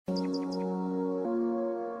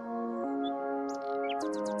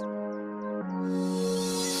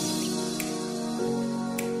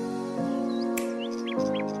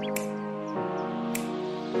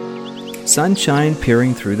Sunshine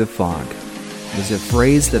peering through the fog was a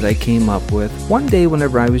phrase that I came up with one day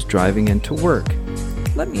whenever I was driving into work.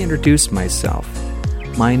 Let me introduce myself.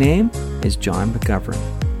 My name is John McGovern.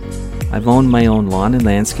 I've owned my own lawn and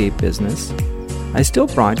landscape business. I still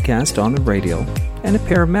broadcast on the radio and a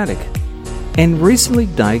paramedic, and recently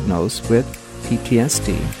diagnosed with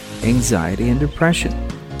PTSD, anxiety, and depression.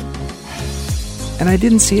 And I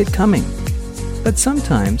didn't see it coming. But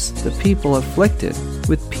sometimes the people afflicted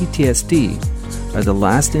with PTSD are the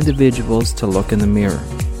last individuals to look in the mirror.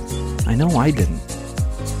 I know I didn't.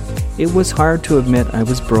 It was hard to admit I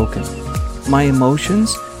was broken. My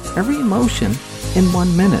emotions, every emotion, in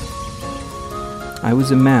 1 minute. I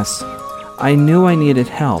was a mess. I knew I needed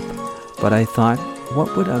help, but I thought,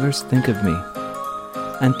 what would others think of me?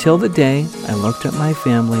 Until the day I looked at my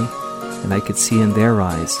family and I could see in their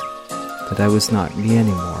eyes that I was not me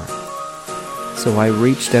anymore. So I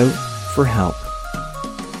reached out for help.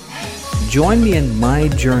 Join me in my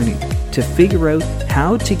journey to figure out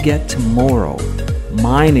how to get tomorrow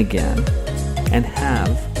mine again and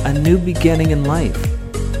have a new beginning in life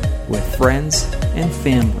with friends and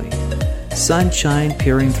family. Sunshine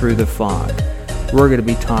peering through the fog. We're going to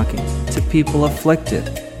be talking to people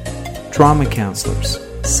afflicted, trauma counselors,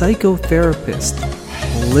 psychotherapists,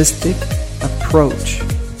 holistic approach,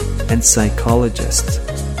 and psychologists.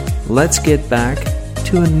 Let's get back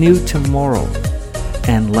to a new tomorrow,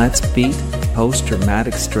 and let's beat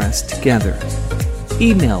post-traumatic stress together.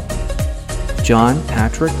 Email me,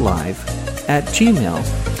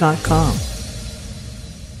 johnpatricklive@gmail.com.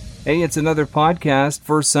 Hey, it's another podcast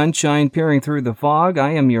for Sunshine Peering Through the Fog.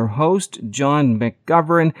 I am your host, John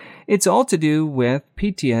McGovern. It's all to do with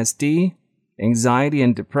PTSD, anxiety,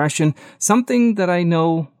 and depression, something that I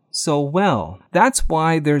know so well. That's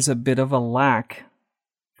why there's a bit of a lack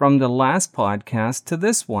from the last podcast to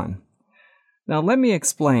this one. Now let me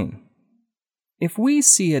explain. If we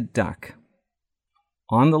see a duck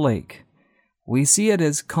on the lake, we see it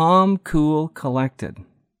as calm, cool, collected.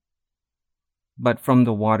 But from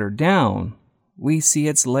the water down, we see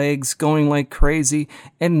its legs going like crazy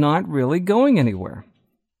and not really going anywhere.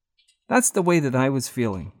 That's the way that I was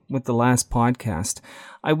feeling with the last podcast.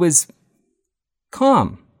 I was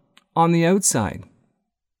calm on the outside.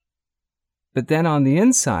 But then on the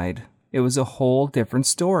inside, it was a whole different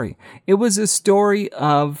story. It was a story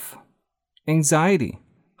of anxiety,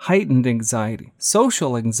 heightened anxiety,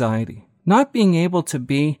 social anxiety, not being able to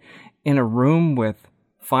be in a room with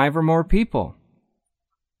 5 or more people.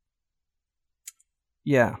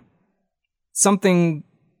 Yeah, something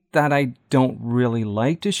that I don't really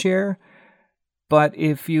like to share, but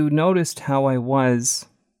if you noticed how I was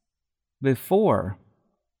before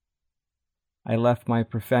I left my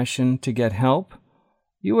profession to get help,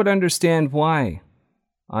 you would understand why.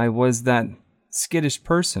 I was that skittish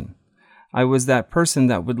person. I was that person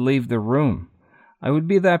that would leave the room. I would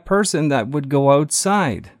be that person that would go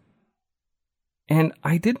outside. And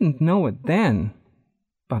I didn't know it then,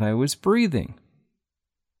 but I was breathing.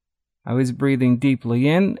 I was breathing deeply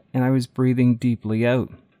in and I was breathing deeply out.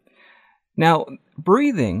 Now,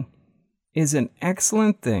 breathing is an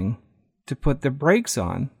excellent thing to put the brakes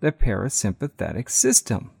on the parasympathetic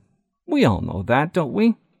system. We all know that, don't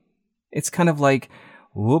we? It's kind of like,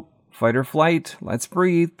 whoop, fight or flight, let's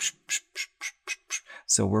breathe.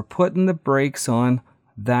 So we're putting the brakes on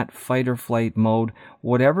that fight or flight mode,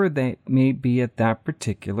 whatever they may be at that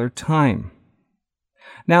particular time.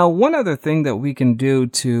 Now, one other thing that we can do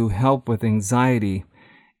to help with anxiety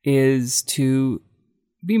is to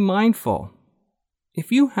be mindful.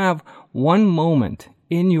 If you have one moment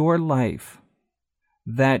in your life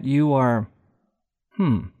that you are,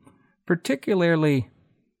 particularly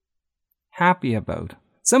happy about,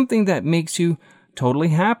 something that makes you totally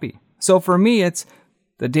happy. So for me, it's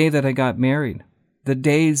the day that I got married, the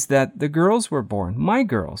days that the girls were born, my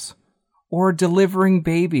girls, or delivering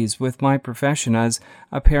babies with my profession as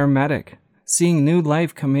a paramedic, seeing new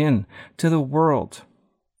life come in to the world.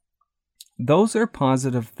 Those are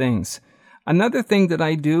positive things. Another thing that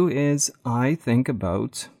I do is I think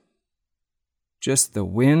about just the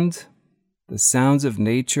wind, the sounds of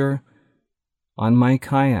nature on my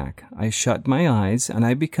kayak. I shut my eyes and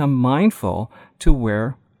I become mindful to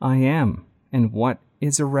where I am and what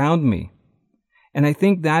is around me. And I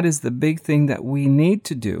think that is the big thing that we need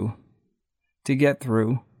to do to get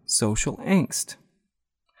through social angst.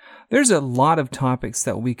 There's a lot of topics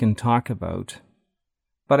that we can talk about,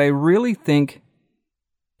 but I really think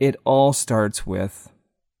it all starts with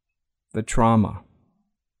the trauma.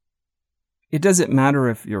 It doesn't matter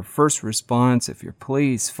if you're first response, if you're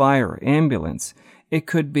police, fire, ambulance. It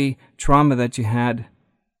could be trauma that you had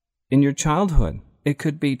in your childhood. It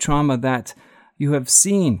could be trauma that you have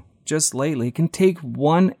seen just lately. It can take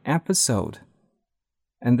one episode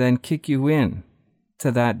and then kick you in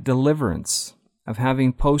to that deliverance of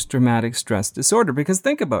having post-traumatic stress disorder. Because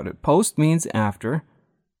think about it. Post means after,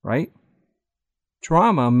 right?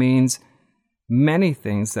 Trauma means many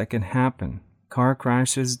things that can happen. Car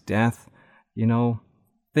crashes, death,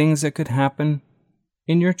 things that could happen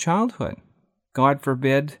in your childhood. God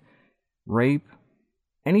forbid, rape,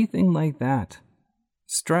 anything like that.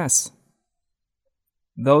 Stress.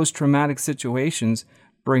 Those traumatic situations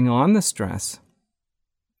bring on the stress.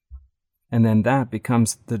 And then that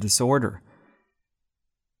becomes the disorder.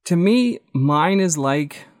 To me, mine is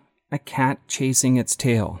like a cat chasing its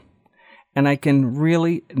tail. And I can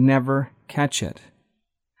really never catch it.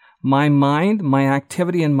 My mind, my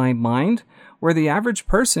activity in my mind, where the average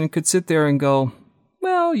person could sit there and go,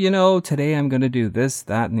 well, today I'm going to do this,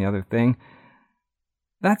 that, and the other thing.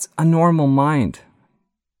 That's a normal mind.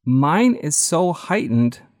 Mine is so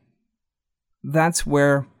heightened, that's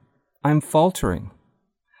where I'm faltering.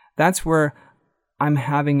 That's where I'm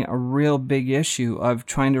having a real big issue of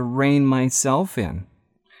trying to rein myself in.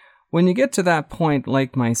 When you get to that point,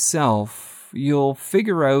 like myself, you'll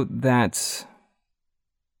figure out that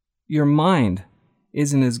your mind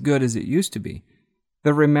isn't as good as it used to be.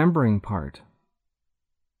 The remembering part.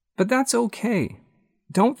 But that's okay.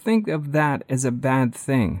 Don't think of that as a bad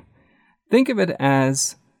thing. Think of it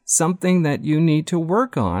as something that you need to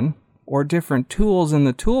work on, or different tools in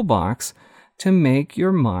the toolbox to make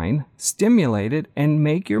your mind stimulated and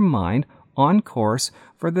make your mind on course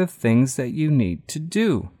for the things that you need to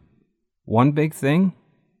do. One big thing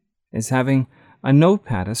is having a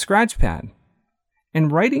notepad, a scratch pad,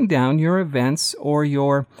 and writing down your events or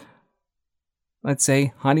your, let's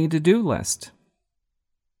say, honey to-do list.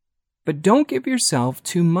 But don't give yourself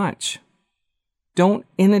too much. Don't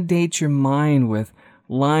inundate your mind with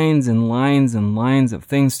lines and lines and lines of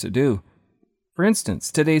things to do. For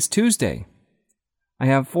instance, today's Tuesday. I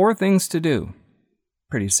have 4 things to do.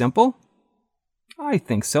 Pretty simple? I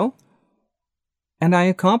think so. And I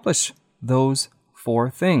accomplish those 4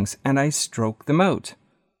 things, and I stroke them out,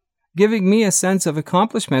 giving me a sense of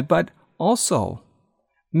accomplishment, but also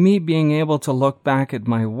me being able to look back at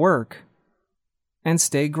my work and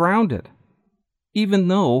stay grounded, even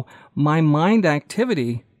though my mind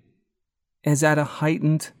activity is at a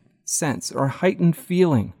heightened sense or heightened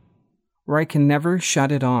feeling where I can never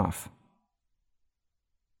shut it off.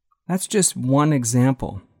 That's just one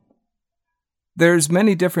example. There's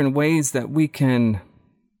many different ways that we can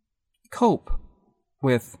cope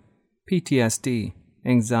with PTSD,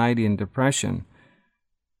 anxiety, and depression.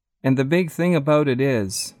 And the big thing about it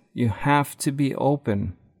is you have to be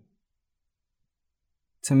open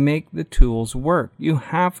to make the tools work. You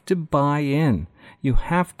have to buy in. You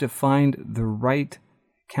have to find the right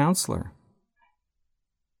counselor.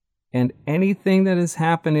 And anything that has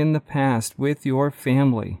happened in the past with your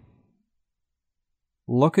family,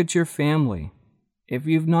 look at your family. If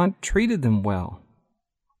you've not treated them well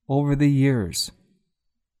over the years,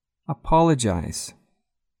 apologize.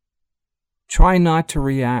 Try not to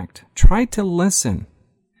react. Try to listen.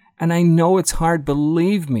 And I know it's hard,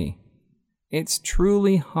 believe me. It's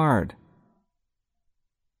truly hard.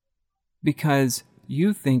 Because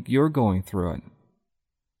you think you're going through it.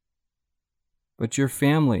 But your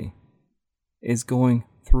family is going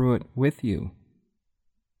through it with you.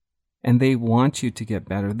 And they want you to get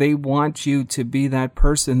better. They want you to be that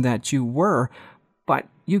person that you were, but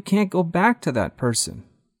you can't go back to that person.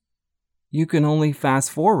 You can only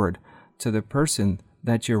fast forward to the person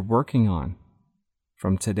that you're working on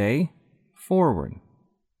from today forward.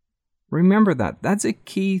 Remember that. That's a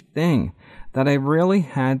key thing that I really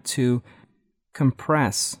had to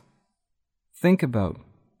compress, think about,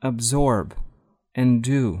 absorb, and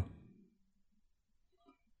do.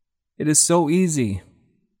 It is so easy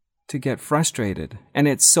to get frustrated, and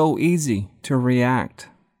it's so easy to react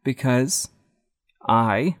because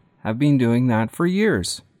I have been doing that for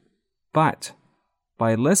years. But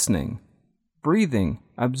by listening, breathing,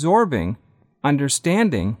 absorbing,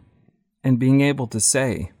 understanding, and being able to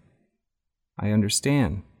say, I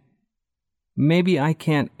understand. Maybe I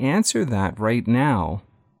can't answer that right now,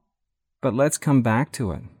 but let's come back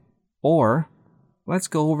to it. Or let's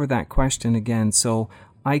go over that question again so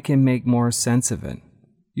I can make more sense of it.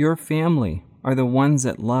 Your family are the ones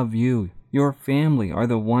that love you. Your family are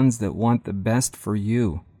the ones that want the best for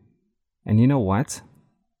you. And you know what?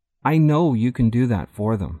 I know you can do that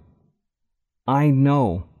for them. I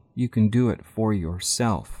know you can do it for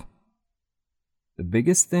yourself. The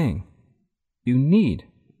biggest thing you need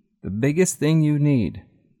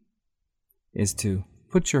is to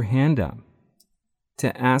put your hand up,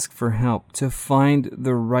 to ask for help, to find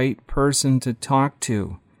the right person to talk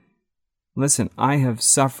to. Listen, I have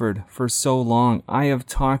suffered for so long. I have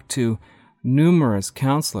talked to numerous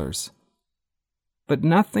counselors, but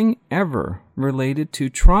nothing ever related to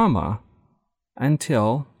trauma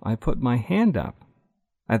until I put my hand up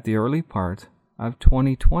at the early part of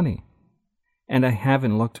 2020. And I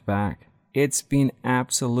haven't looked back. It's been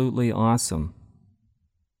absolutely awesome.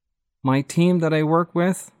 My team that I work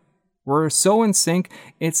with, we're so in sync.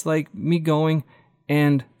 It's like me going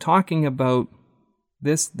and talking about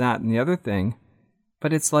this, that, and the other thing,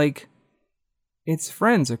 but it's like it's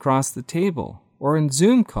friends across the table or in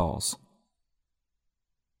Zoom calls.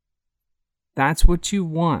 That's what you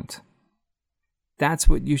want. That's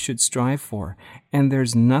what you should strive for. And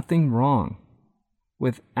there's nothing wrong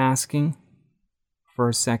with asking for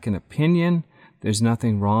a second opinion. There's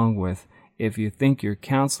nothing wrong with if you think your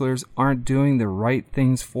counselors aren't doing the right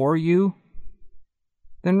things for you,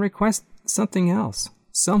 then request something else.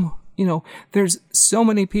 There's so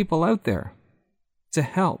many people out there to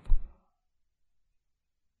help.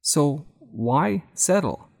 So why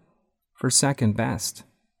settle for second best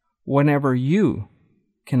whenever you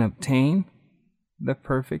can obtain the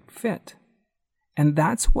perfect fit? And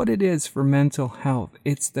that's what it is for mental health.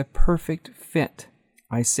 It's the perfect fit.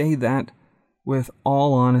 I say that with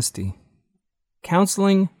all honesty.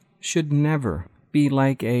 Counseling should never be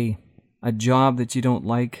like a job that you don't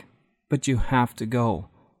like, but you have to go.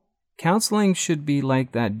 Counseling should be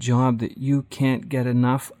like that job that you can't get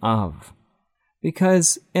enough of.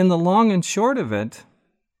 Because in the long and short of it,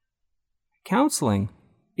 counseling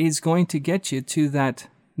is going to get you to that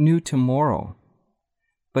new tomorrow.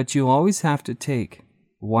 But you always have to take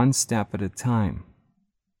one step at a time.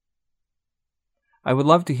 I would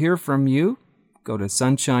love to hear from you. Go to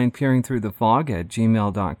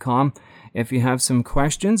sunshinepeeringthroughthefog@gmail.com. If you have some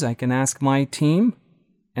questions, I can ask my team,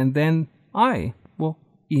 and then I will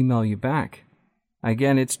email you back.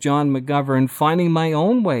 Again, it's John McGovern, finding my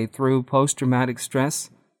own way through post-traumatic stress,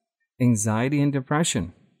 anxiety, and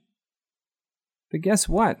depression. But guess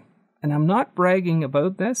what? And I'm not bragging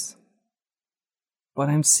about this, but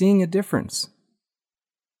I'm seeing a difference.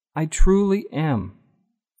 I truly am.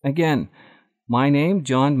 Again, my name,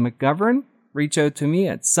 John McGovern. Reach out to me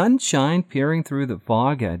at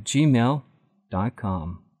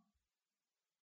sunshinepeeringthroughthefog@gmail.com.